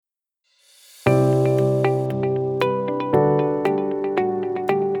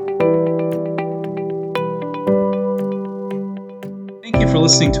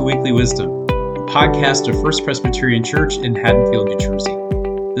listening to Weekly Wisdom, a podcast of First Presbyterian Church in Haddonfield, New Jersey.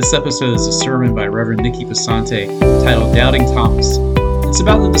 This episode is a sermon by Reverend Nikki Passante titled Doubting Thomas. It's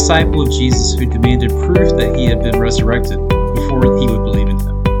about the disciple of Jesus who demanded proof that he had been resurrected before he would believe in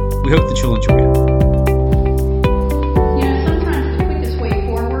him. We hope that you'll enjoy it. Sometimes the quickest way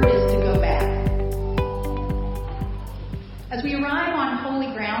forward is to go back. As we arrive on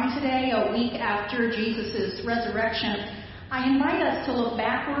holy ground today, a week after Jesus' resurrection, I invite us to look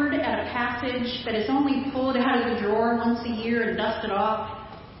backward at a passage that is only pulled out of the drawer once a year and dusted off,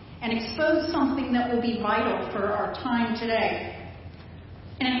 and expose something that will be vital for our time today.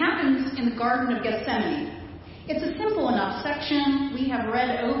 And it happens in the Garden of Gethsemane. It's a simple enough section. We have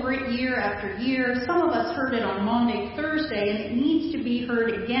read over it year after year. Some of us heard it on Maundy, Thursday, and it needs to be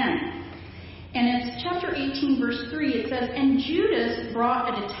heard again. And it's chapter 18, verse 3. It says, "And Judas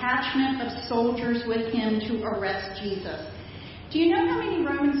brought a detachment of soldiers with him to arrest Jesus." Do you know how many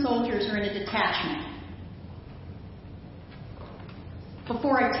Roman soldiers are in a detachment?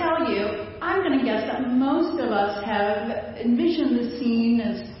 Before I tell you, I'm going to guess that most of us have envisioned the scene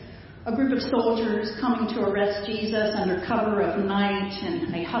as a group of soldiers coming to arrest Jesus under cover of night,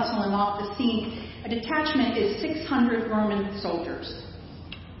 and they hustle him off the scene. A detachment is 600 Roman soldiers.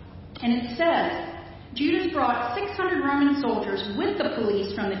 And it says, Judas brought 600 Roman soldiers with the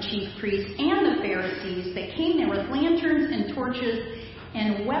police from the chief priests and the Pharisees. They came there with lanterns and torches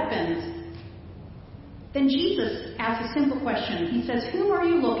and weapons. Then Jesus asks a simple question. He says, "Whom are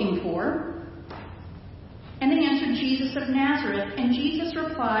you looking for?" And they answered, "Jesus of Nazareth." And Jesus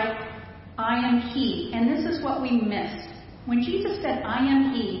replied, "I am he." And this is what we miss. When Jesus said, "I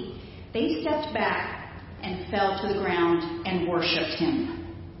am he," they stepped back and fell to the ground and worshipped him.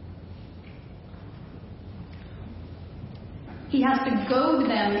 He has to goad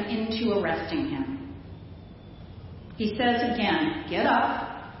them into arresting him. He says again, "Get up.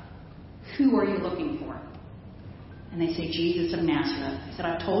 Who are you looking for?" And they say, "Jesus of Nazareth." He said,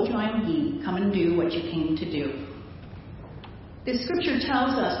 "I've told you I am he. Come and do what you came to do." This scripture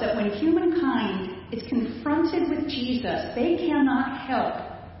tells us that when humankind is confronted with Jesus, they cannot help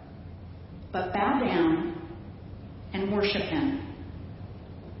but bow down and worship him.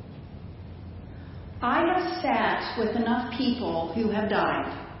 I have sat with enough people who have died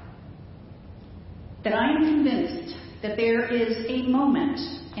that I am convinced that there is a moment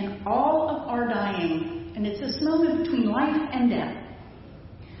in all of our dying, and it's this moment between life and death,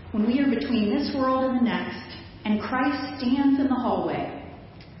 when we are between this world and the next, and Christ stands in the hallway.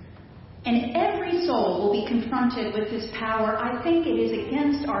 And every soul will be confronted with this power. I think it is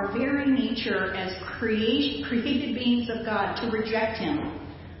against our very nature as created beings of God to reject him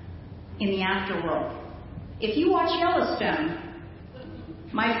in the afterworld. If you watch Yellowstone,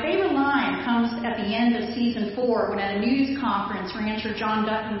 my favorite line comes at the end of season 4 when at a news conference, rancher John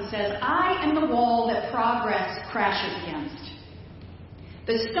Dutton says, "I am the wall that progress crashes against.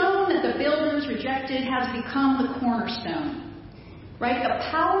 The stone that the builders rejected has become the cornerstone." Right? The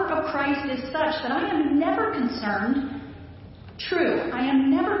power of Christ is such that I am never concerned, I am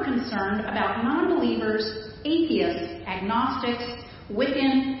never concerned about non-believers, atheists, agnostics,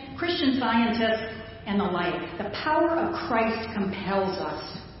 Wiccan, Christian Scientists, and the like. The power of Christ compels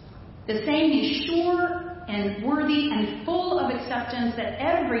us. The saying is sure and worthy and full of acceptance that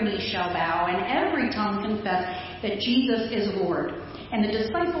every knee shall bow and every tongue confess that Jesus is Lord. And the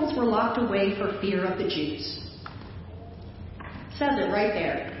disciples were locked away for fear of the Jews. It says it right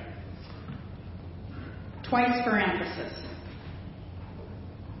there. Twice for emphasis.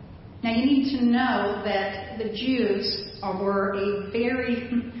 Now you need to know that the Jews were a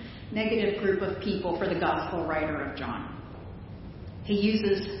very negative group of people for the gospel writer of John. He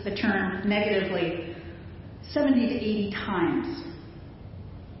uses the term negatively 70 to 80 times.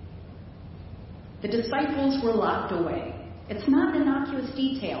 The disciples were locked away. It's not an innocuous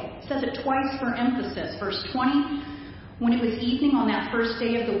detail. It says it twice for emphasis. Verse 20, when it was evening on that first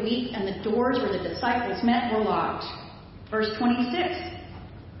day of the week and the doors where the disciples met were locked. Verse 26,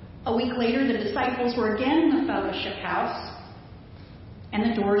 a week later the disciples were again in the fellowship house and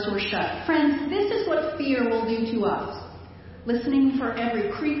the doors were shut. Friends, this is what fear will do to us. Listening for every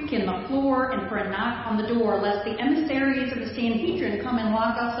creak in the floor and for a knock on the door, lest the emissaries of the Sanhedrin come and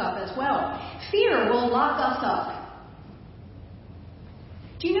lock us up as well. Fear will lock us up.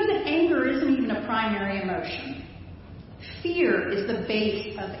 Do you know that anger isn't even a primary emotion? Fear is the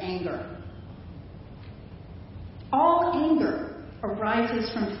base of anger. All anger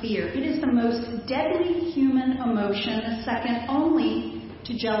arises from fear. It is the most deadly human emotion, second only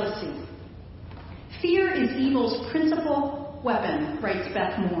to jealousy. Fear is evil's principal weapon, writes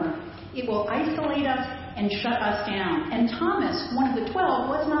Beth Moore. It will isolate us and shut us down. And Thomas, one of the 12,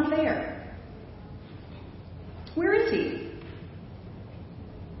 was not there. Where is he?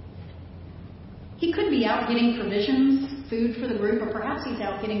 He could be out getting provisions, food for the group, or perhaps he's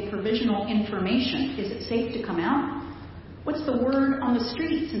out getting provisional information. Is it safe to come out? What's the word on the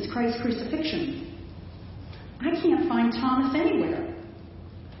street since Christ's crucifixion? I can't find Thomas anywhere.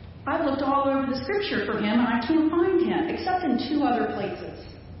 I've looked all over the scripture for him, and I can't find him, except in 2 other places.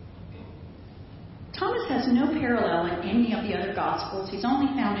 Thomas has no parallel in any of the other Gospels. He's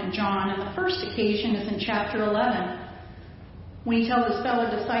only found in John, and the first occasion is in chapter 11, when he tells his fellow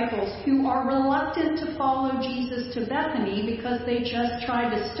disciples who are reluctant to follow Jesus to Bethany because they just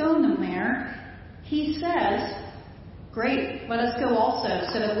tried to stone them there. He says, "Great, let us go also,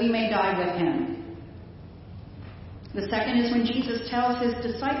 so that we may die with him." The second is when Jesus tells his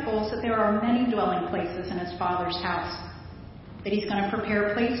disciples that there are many dwelling places in his Father's house, that he's going to prepare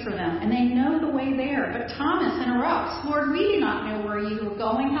a place for them, and they know the way there. But Thomas interrupts, "Lord, we do not know where you are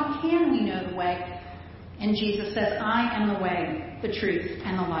going. How can we know the way?" And Jesus says, "I am the way, the truth,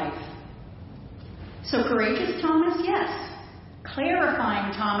 and the life." So courageous Thomas, yes.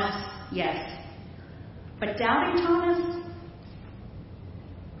 Clarifying Thomas, yes. But doubting Thomas?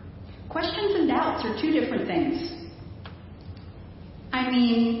 Questions and doubts are 2 different things. I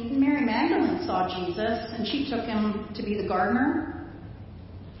mean, Mary Magdalene saw Jesus, and she took him to be the gardener.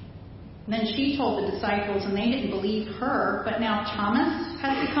 And then she told the disciples, and they didn't believe her. But now Thomas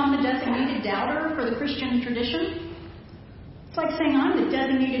has become the designated doubter for the Christian tradition. It's like saying I'm the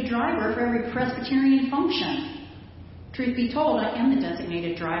designated driver for every Presbyterian function. Truth be told, I am the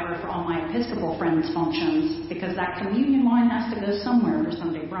designated driver for all my Episcopal friends' functions, because that communion wine has to go somewhere for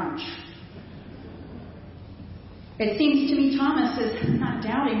Sunday brunch. It seems to me Thomas is not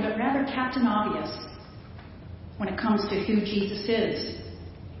doubting, but rather Captain Obvious when it comes to who Jesus is.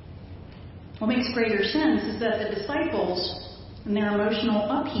 What makes greater sense is that the disciples, in their emotional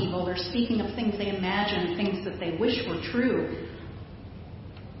upheaval, they're speaking of things they imagine, things that they wish were true.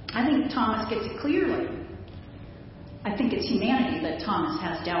 I think Thomas gets it clearly. I think it's humanity that Thomas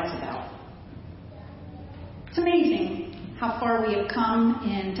has doubts about. It's amazing how far we have come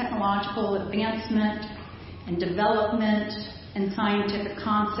in technological advancement and development and scientific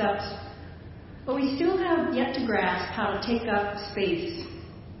concepts, but we still have yet to grasp how to take up space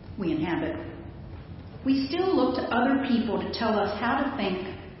we inhabit. We still look to other people to tell us how to think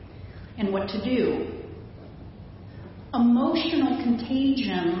and what to do. Emotional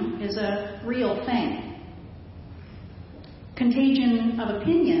contagion is a real thing. Contagion of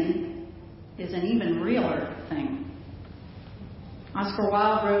opinion is an even realer thing. Oscar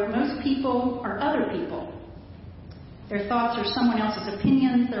Wilde wrote, "Most people are other people. Their thoughts are someone else's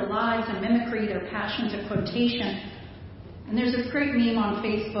opinions, their lives a mimicry, their passions a quotation." And there's this great meme on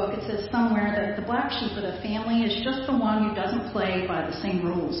Facebook. It says somewhere that the black sheep of the family is just the one who doesn't play by the same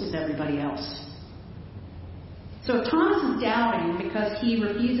rules as everybody else. So if Thomas is doubting because he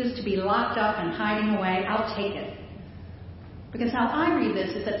refuses to be locked up and hiding away, I'll take it. Because how I read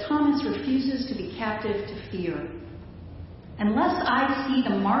this is that Thomas refuses to be captive to fear. Unless I see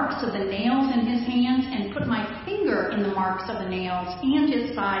the marks of the nails in his hands and put my finger in the marks of the nails and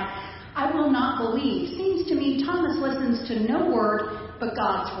his side, I will not believe. Seems to me Thomas listens to no word but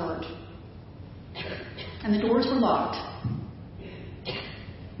God's word. And the doors were locked.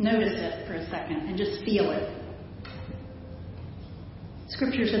 Notice it for a second and just feel it.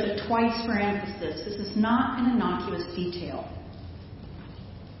 Scripture says it twice for emphasis. This is not an innocuous detail.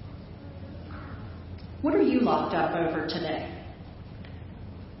 What are you locked up over today?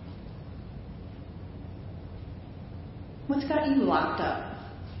 What's got you locked up?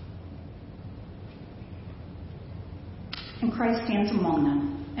 And Christ stands among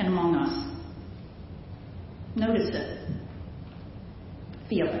them and among us. Notice it.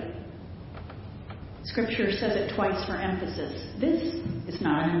 Feel it. Scripture says it twice for emphasis. This is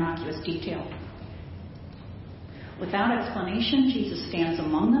not an innocuous detail. Without explanation, Jesus stands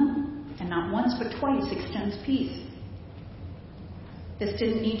among them, and not once but twice extends peace. This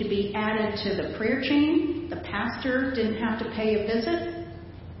didn't need to be added to the prayer chain. The pastor didn't have to pay a visit.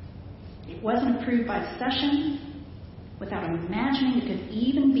 It wasn't approved by session. Without imagining it could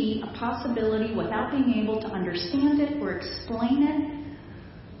even be a possibility, without being able to understand it or explain it,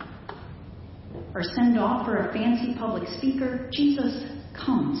 or send off for a fancy public speaker, Jesus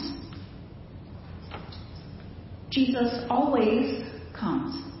comes. Jesus always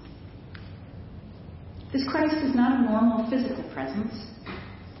comes. This Christ is not a normal physical presence,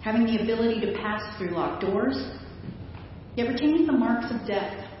 having the ability to pass through locked doors, yet retaining the marks of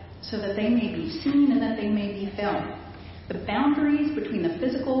death so that they may be seen and that they may be felt. The boundaries between the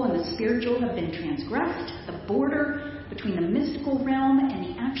physical and the spiritual have been transgressed. The border between the mystical realm and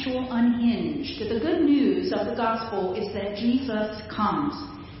the actual unhinged. The good news of the gospel is that Jesus comes,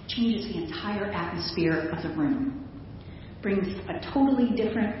 changes the entire atmosphere of the room, brings a totally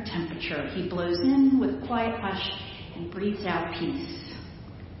different temperature. He blows in with quiet hush and breathes out peace.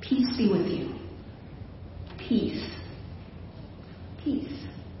 Peace be with you. Peace. Peace.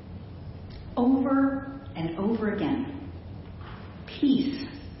 Over and over again. Peace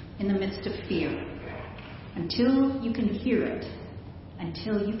in the midst of fear. Until you can hear it.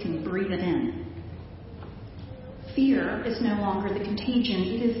 Until you can breathe it in. Fear is no longer the contagion.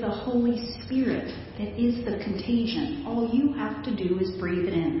 It is the Holy Spirit that is the contagion. All you have to do is breathe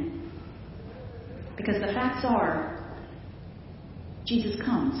it in. Because the facts are, Jesus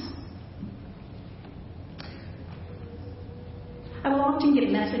comes. I will often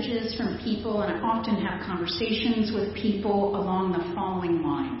get messages from people, and I often have conversations with people along the following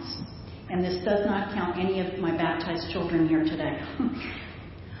lines. And this does not count any of my baptized children here today.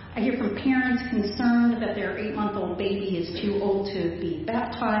 I hear from parents concerned that their 8-month-old baby is too old to be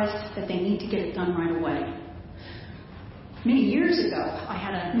baptized, that they need to get it done right away. Many years ago, I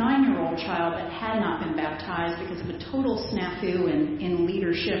had a 9-year-old child that had not been baptized because of a total snafu in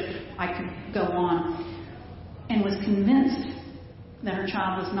leadership. I could go on, and was convinced that her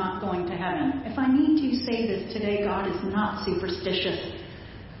child was not going to heaven. If I need to say this today, God is not superstitious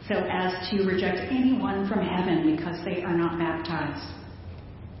so as to reject anyone from heaven because they are not baptized.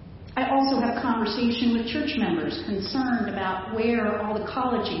 I also have conversation with church members concerned about where all the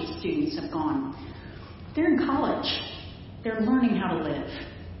college-age students have gone. They're in college. They're learning how to live.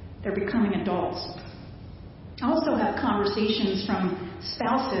 They're becoming adults. I also have conversations from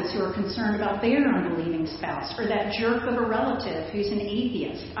spouses who are concerned about their unbelieving spouse, or that jerk of a relative who's an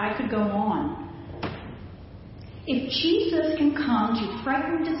atheist. I could go on. If Jesus can come to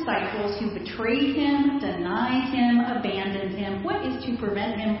frightened disciples who betrayed him, denied him, abandoned him, what is to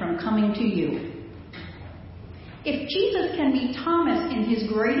prevent him from coming to you? If Jesus can meet Thomas in his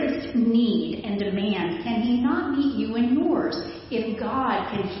greatest need and demand, can he not meet you in yours? If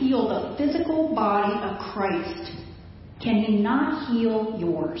God can heal the physical body of Christ, can he not heal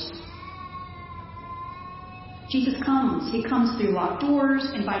yours? Jesus comes. He comes through locked doors,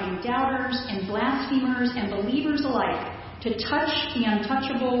 inviting doubters and blasphemers and believers alike to touch the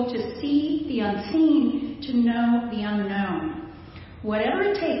untouchable, to see the unseen, to know the unknown. Whatever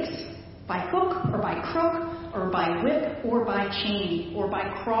it takes, by hook or by crook, or by whip or by chain, or by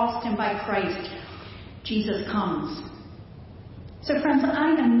cross and by Christ, Jesus comes. So friends,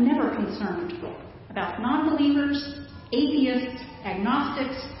 I am never concerned about non-believers, atheists,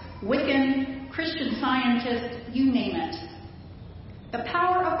 agnostics, Wiccan, Christian scientists, you name it. The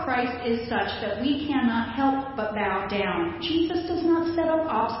power of Christ is such that we cannot help but bow down. Jesus does not set up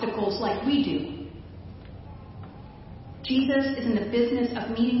obstacles like we do. Jesus is in the business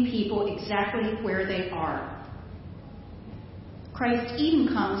of meeting people exactly where they are. Christ even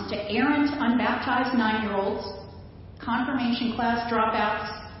comes to errant, unbaptized 9-year-olds, confirmation class dropouts,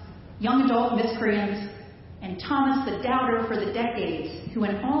 young adult miscreants, and Thomas the doubter for the decades, who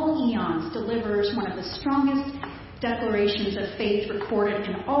in all eons delivers one of the strongest declarations of faith recorded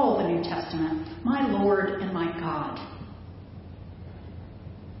in all the New Testament, my Lord and my God.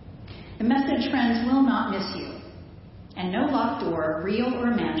 The message, friends, will not miss you, and no locked door, real or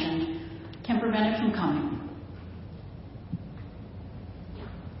imagined, can prevent it from coming.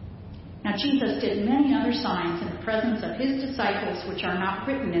 Now, Jesus did many other signs in the presence of his disciples which are not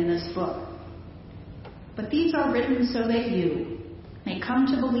written in this book. But these are written so that you may come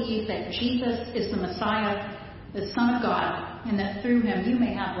to believe that Jesus is the Messiah, the Son of God, and that through him you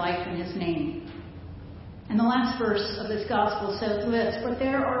may have life in his name. And the last verse of this gospel says this, but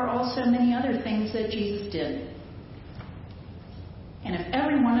there are also many other things that Jesus did. And if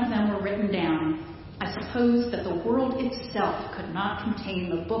every one of them were written down, I suppose that the world itself could not contain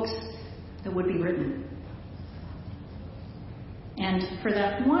the books that would be written. And for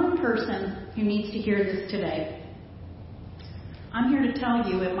that one person who needs to hear this today, I'm here to tell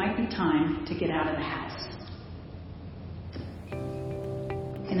you it might be time to get out of the house.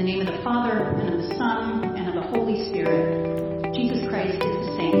 In the name of the Father, and of the Son, and of the Holy Spirit, Jesus Christ is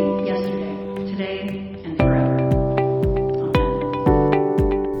the same yesterday, today, and forever.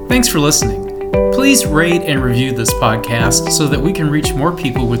 Amen. Thanks for listening. Please rate and review this podcast so that we can reach more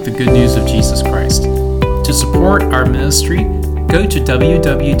people with the good news of Jesus Christ. To support our ministry, go to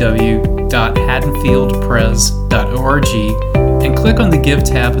www.haddonfieldpres.org and click on the Give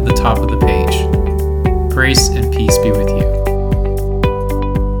tab at the top of the page. Grace and peace be with you.